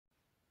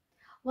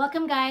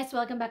Welcome guys,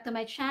 welcome back to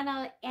my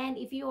channel. And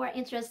if you are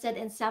interested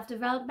in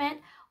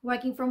self-development,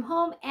 working from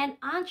home, and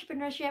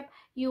entrepreneurship,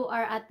 you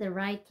are at the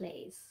right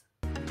place.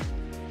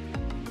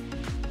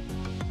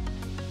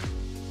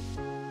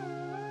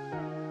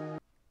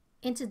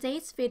 In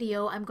today's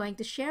video, I'm going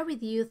to share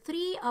with you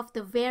 3 of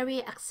the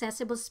very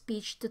accessible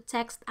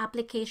speech-to-text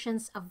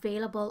applications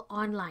available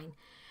online.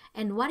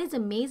 And what is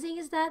amazing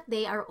is that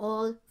they are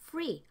all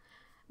free.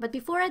 But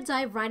before I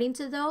dive right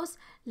into those,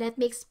 let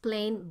me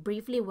explain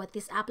briefly what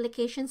these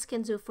applications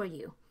can do for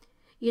you.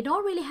 You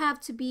don't really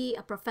have to be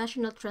a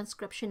professional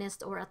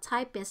transcriptionist or a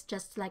typist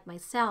just like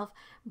myself,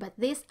 but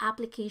these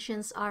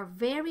applications are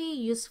very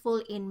useful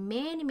in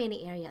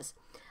many areas.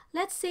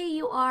 Let's say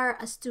you are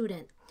a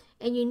student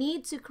and you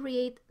need to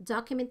create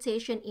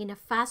documentation in a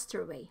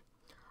faster way.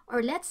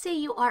 Or let's say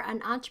you are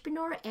an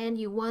entrepreneur and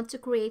you want to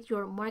create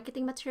your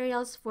marketing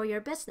materials for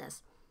your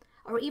business.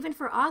 Or even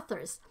for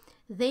authors,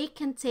 they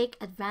can take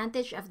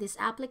advantage of these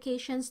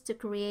applications to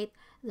create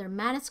their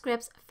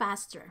manuscripts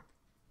faster.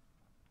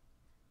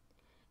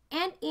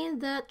 And in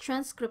the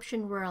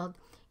transcription world,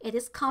 it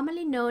is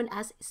commonly known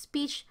as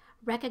speech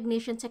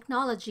recognition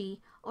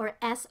technology, or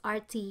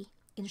SRT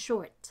in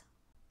short.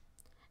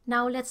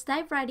 Now let's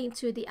dive right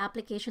into the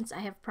applications I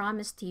have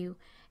promised you.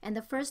 And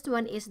the first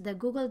one is the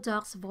Google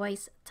Docs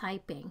voice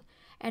typing.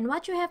 And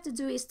what you have to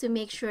do is to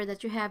make sure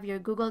that you have your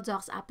Google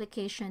Docs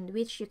application,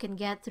 which you can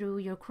get through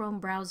your Chrome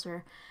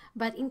browser.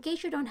 But in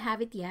case you don't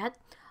have it yet,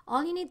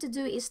 all you need to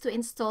do is to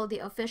install the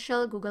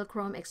official Google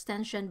Chrome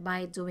extension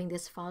by doing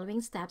these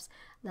following steps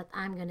that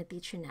I'm going to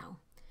teach you now.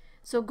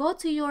 So go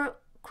to your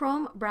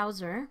Chrome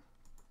browser,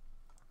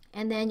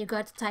 and then you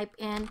got to type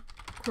in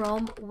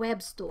Chrome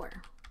Web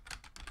Store.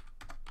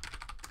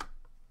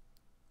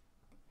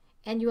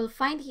 And you will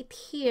find it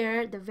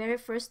here, the very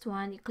first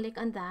one. You click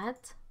on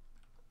that.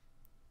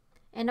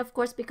 And of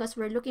course, because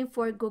we're looking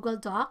for Google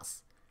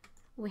Docs,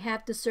 we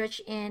have to search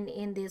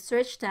in the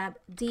search tab,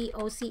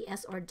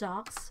 DOCS or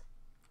Docs.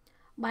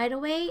 By the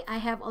way, I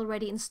have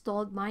already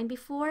installed mine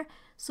before,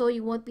 so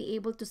you won't be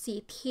able to see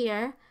it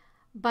here.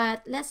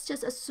 But let's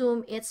just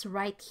assume it's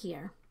right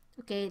here.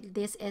 Okay,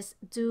 this is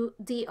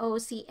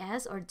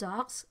DOCS or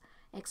Docs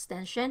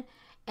extension.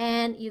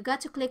 And you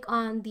got to click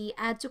on the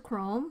Add to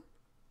Chrome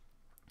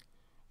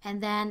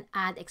and then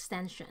Add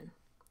Extension.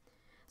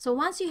 So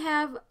once you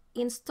have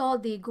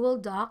installed the Google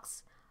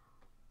Docs,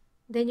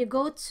 then you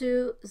go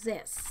to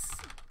this.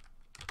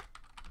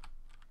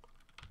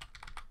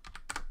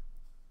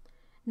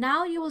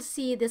 Now you will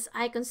see these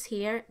icons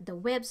here: the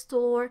Web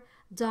Store,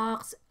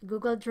 Docs,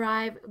 Google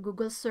Drive,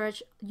 Google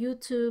Search,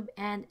 YouTube,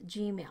 and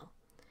Gmail.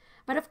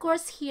 But of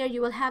course here you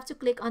will have to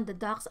click on the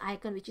Docs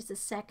icon, which is the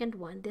second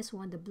one, this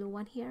one, the blue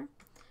one here.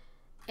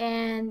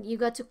 And you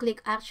got to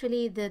click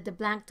actually the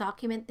blank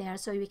document there,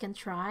 so we can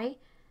try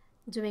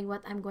doing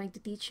what I'm going to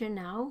teach you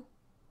now.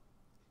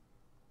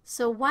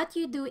 So what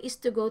you do is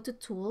to go to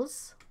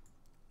Tools,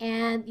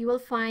 and you will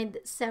find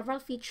several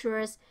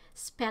features: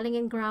 spelling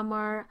and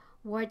grammar,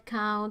 word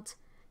count,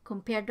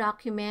 compare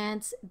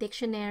documents,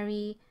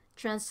 dictionary,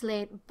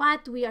 translate.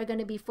 But we are going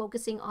to be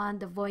focusing on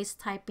the voice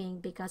typing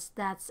because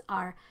that's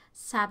our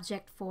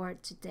subject for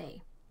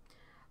today.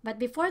 But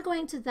before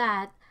going to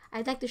that,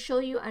 I'd like to show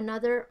you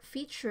other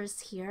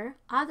features here.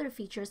 I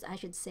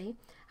should say.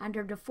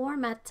 Under the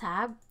Format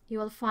tab, you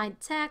will find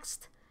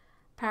text,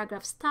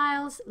 paragraph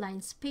styles,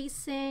 line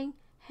spacing,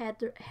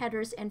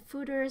 headers and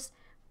footers,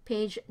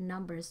 page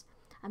numbers.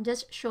 I'm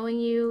just showing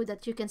you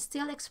that you can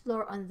still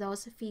explore on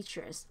those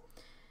features.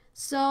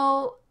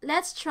 So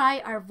let's try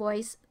our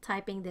voice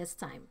typing this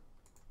time.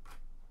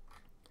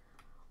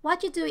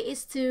 What you do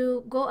is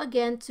to go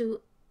again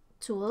to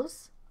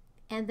Tools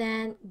and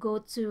then go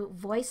to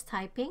Voice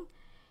Typing.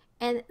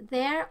 And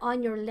there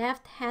on your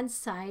left hand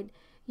side,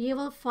 you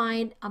will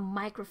find a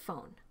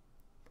microphone.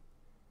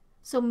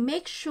 So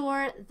make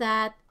sure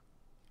that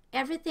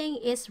everything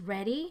is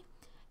ready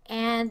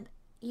and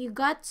you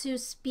got to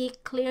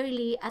speak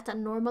clearly at a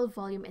normal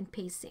volume and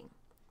pacing.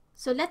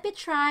 So let me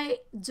try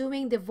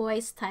doing the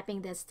voice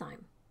typing this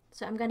time.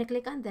 So I'm going to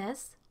click on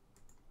this.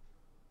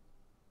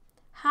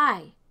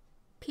 Hi,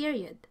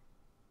 period.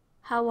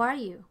 How are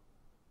you?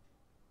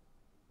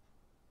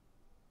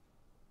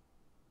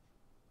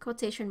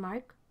 Quotation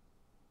mark.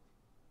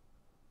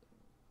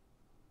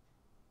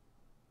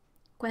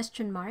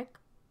 Question mark.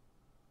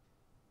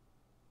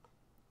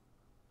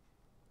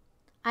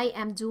 I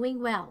am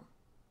doing well.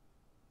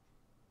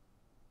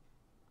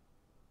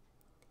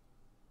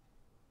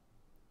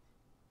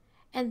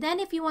 And then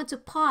if you want to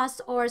pause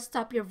or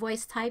stop your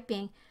voice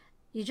typing,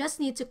 you just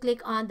need to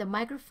click on the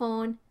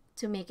microphone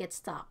to make it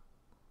stop.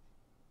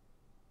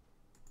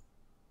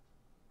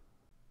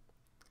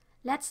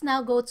 Let's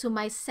now go to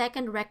my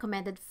second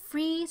recommended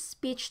free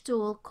speech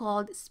tool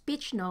called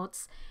Speech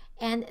Notes,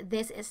 and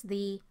this is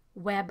the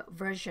web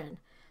version.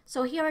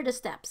 So here are the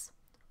steps.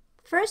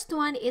 First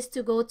one is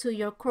to go to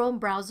your Chrome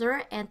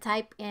browser and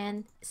type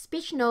in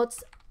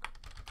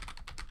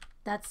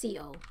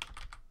speechnotes.co.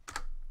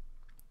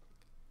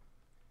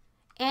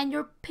 And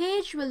your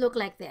page will look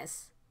like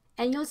this.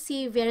 And you'll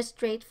see very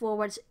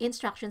straightforward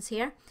instructions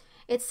here.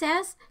 It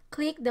says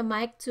click the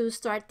mic to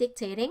start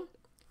dictating,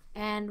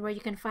 and where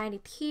you can find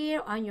it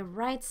here on your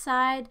right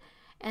side.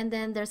 And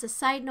then there's a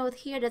side note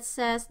here that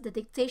says the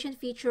dictation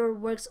feature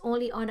works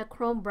only on a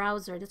Chrome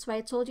browser. That's why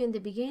I told you in the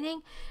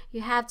beginning,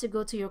 you have to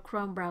go to your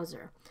Chrome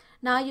browser.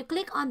 Now you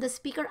click on the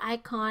speaker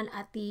icon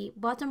at the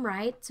bottom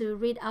right to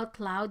read out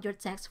loud your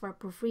text for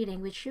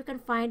proofreading, which you can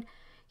find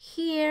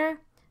here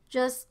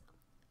just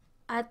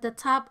at the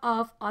top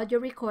of audio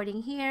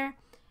recording here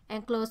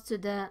and close to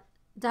the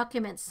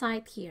document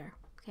site here.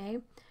 Okay.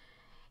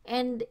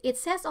 And it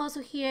says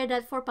also here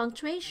that for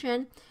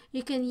punctuation,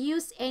 you can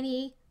use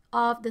any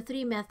of the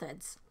three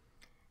methods.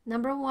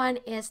 Number one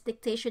is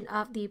dictation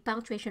of the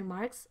punctuation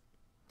marks,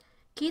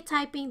 key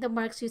typing the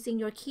marks using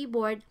your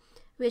keyboard,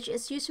 which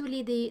is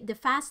usually the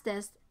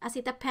fastest as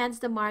it appends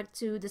the mark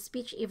to the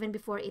speech even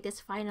before it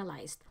is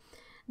finalized.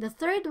 The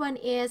third one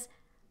is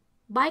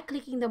by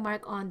clicking the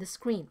mark on the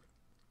screen.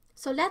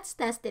 So let's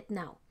test it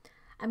now.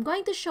 I'm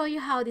going to show you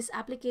how this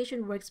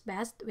application works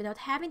best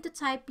without having to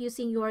type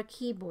using your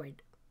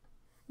keyboard.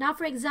 Now,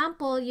 for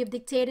example, you've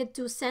dictated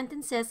 2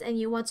 sentences and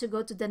you want to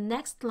go to the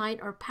next line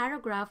or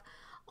paragraph.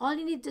 All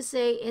you need to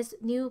say is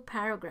new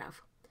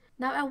paragraph.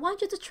 Now, I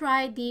want you to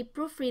try the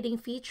proofreading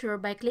feature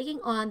by clicking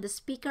on the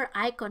speaker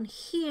icon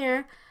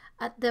here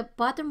at the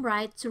bottom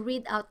right to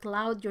read out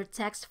loud your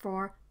text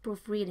for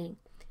proofreading.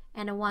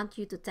 And I want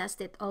you to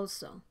test it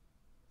also.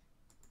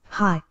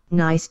 Hi,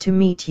 nice to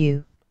meet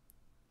you.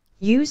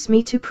 Use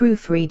me to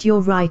proofread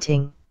your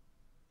writing.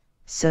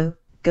 So,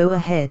 go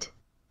ahead.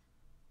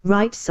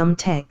 Write some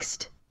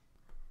text.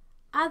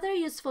 Other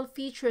useful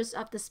features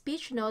of the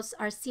speech notes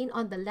are seen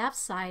on the left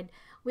side,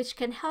 which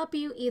can help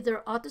you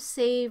either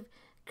autosave,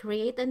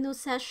 create a new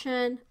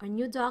session or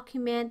new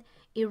document,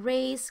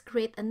 erase,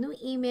 create a new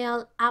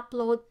email,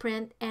 upload,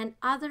 print, and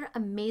other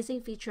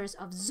amazing features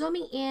of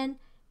zooming in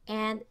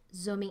and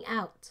zooming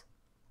out.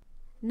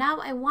 Now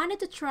I wanted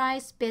to try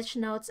speech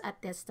notes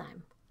at this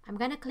time. I'm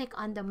going to click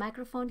on the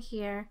microphone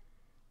here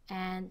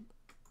and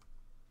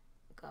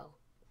go.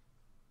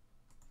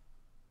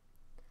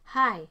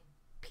 Hi,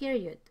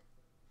 period.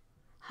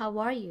 How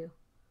are you?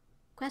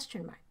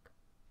 Question mark.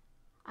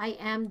 I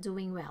am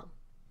doing well.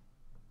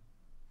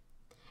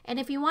 And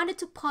if you wanted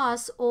to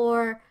pause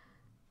or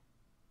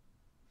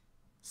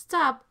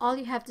stop, all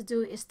you have to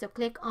do is to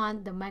click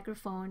on the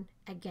microphone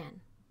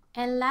again.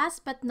 And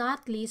last but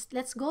not least,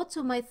 let's go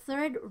to my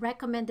third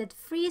recommended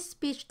free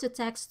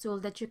speech-to-text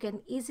tool that you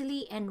can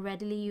easily and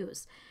readily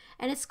use.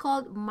 And it's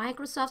called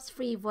Microsoft's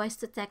free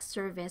voice-to-text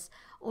service,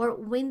 or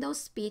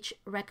Windows Speech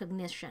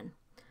Recognition.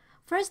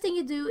 First thing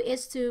you do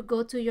is to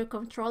go to your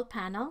control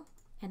panel,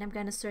 and I'm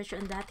going to search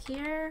on that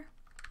here.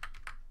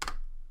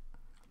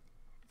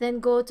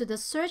 Then go to the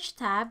search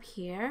tab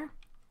here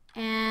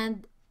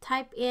and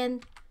type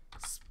in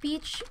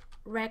speech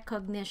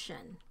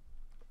recognition.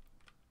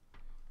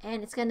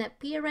 And it's going to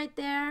appear right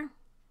there.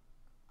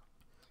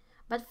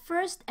 But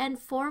first and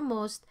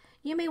foremost,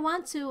 you may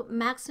want to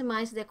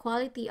maximize the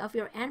quality of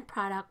your end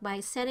product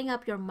by setting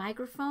up your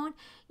microphone.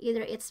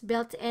 Either it's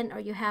built in or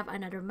you have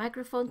another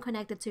microphone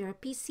connected to your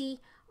PC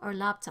or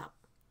laptop.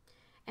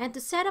 And to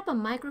set up a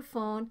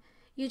microphone,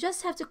 you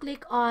just have to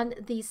click on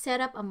the set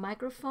up a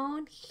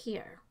microphone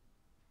here.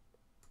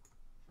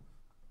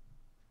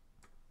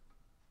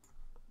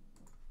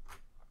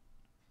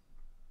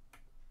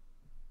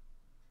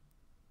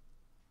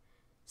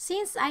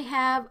 Since I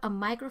have a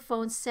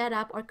microphone set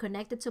up or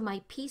connected to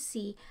my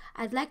PC,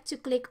 I'd like to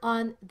click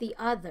on the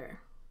other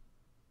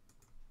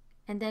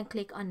and then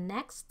click on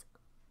next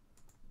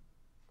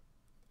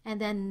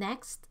and then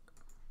next.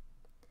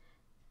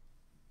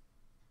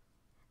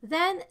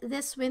 Then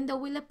this window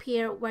will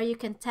appear where you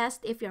can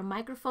test if your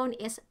microphone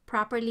is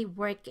properly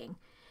working.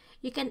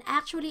 You can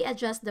actually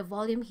adjust the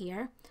volume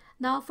here.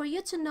 Now, for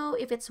you to know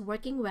if it's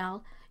working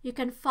well, you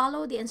can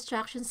follow the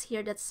instructions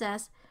here that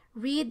says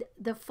read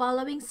the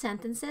following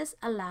sentences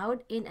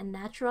aloud in a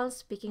natural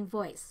speaking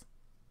voice.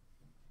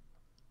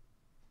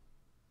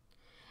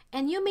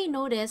 And you may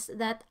notice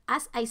that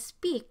as I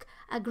speak,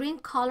 a green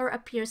color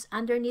appears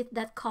underneath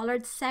that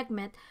colored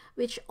segment,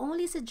 which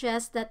only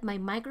suggests that my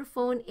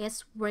microphone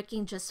is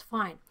working just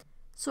fine.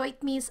 So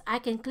it means I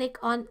can click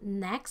on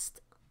next,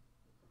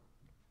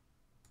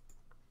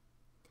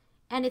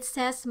 and it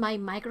says my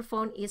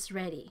microphone is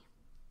ready.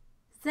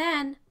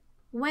 Then,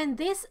 when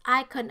this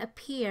icon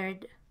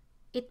appeared,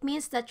 it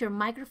means that your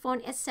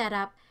microphone is set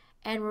up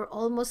and we're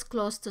almost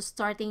close to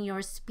starting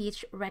your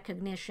speech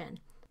recognition.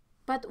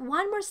 But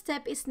one more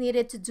step is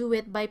needed to do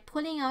it by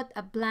pulling out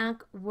a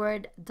blank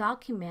Word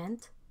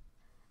document.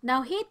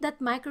 Now hit that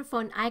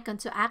microphone icon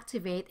to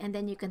activate, and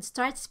then you can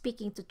start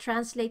speaking to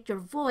translate your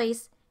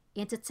voice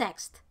into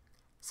text.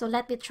 So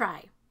let me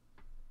try.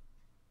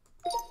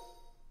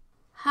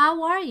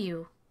 How are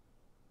you?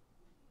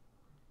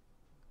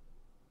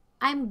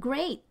 I'm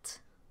great.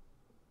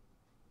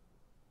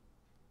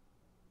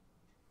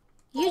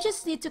 You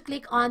just need to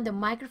click on the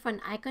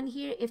microphone icon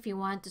here if you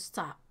want to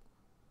stop.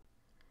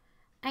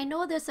 I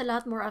know there's a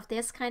lot more of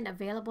this kind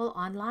available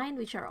online,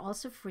 which are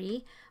also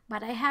free,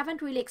 but I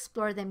haven't really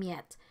explored them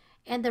yet.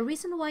 And the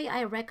reason why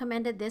I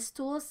recommended these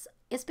tools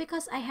is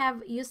because I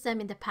have used them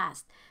in the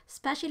past,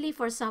 especially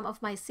for some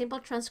of my simple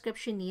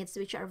transcription needs,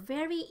 which are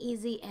very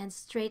easy and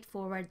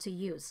straightforward to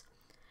use.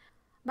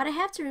 But I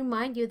have to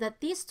remind you that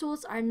these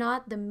tools are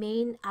not the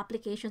main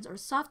applications or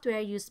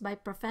software used by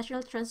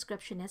professional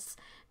transcriptionists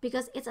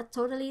because it's a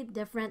totally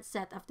different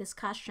set of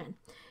discussion.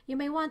 You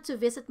may want to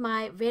visit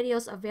my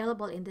videos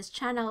available in this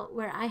channel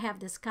where I have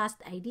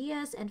discussed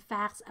ideas and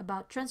facts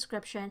about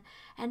transcription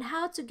and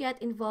how to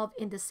get involved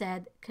in the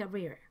said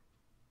career.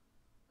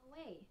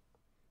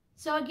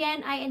 So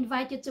again, I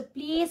invite you to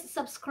please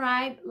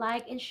subscribe,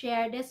 like, and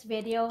share this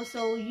video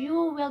so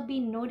you will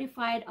be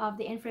notified of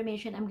the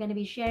information I'm going to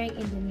be sharing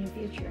in the near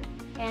future.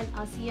 And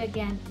I'll see you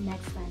again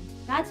next time.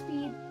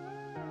 Godspeed!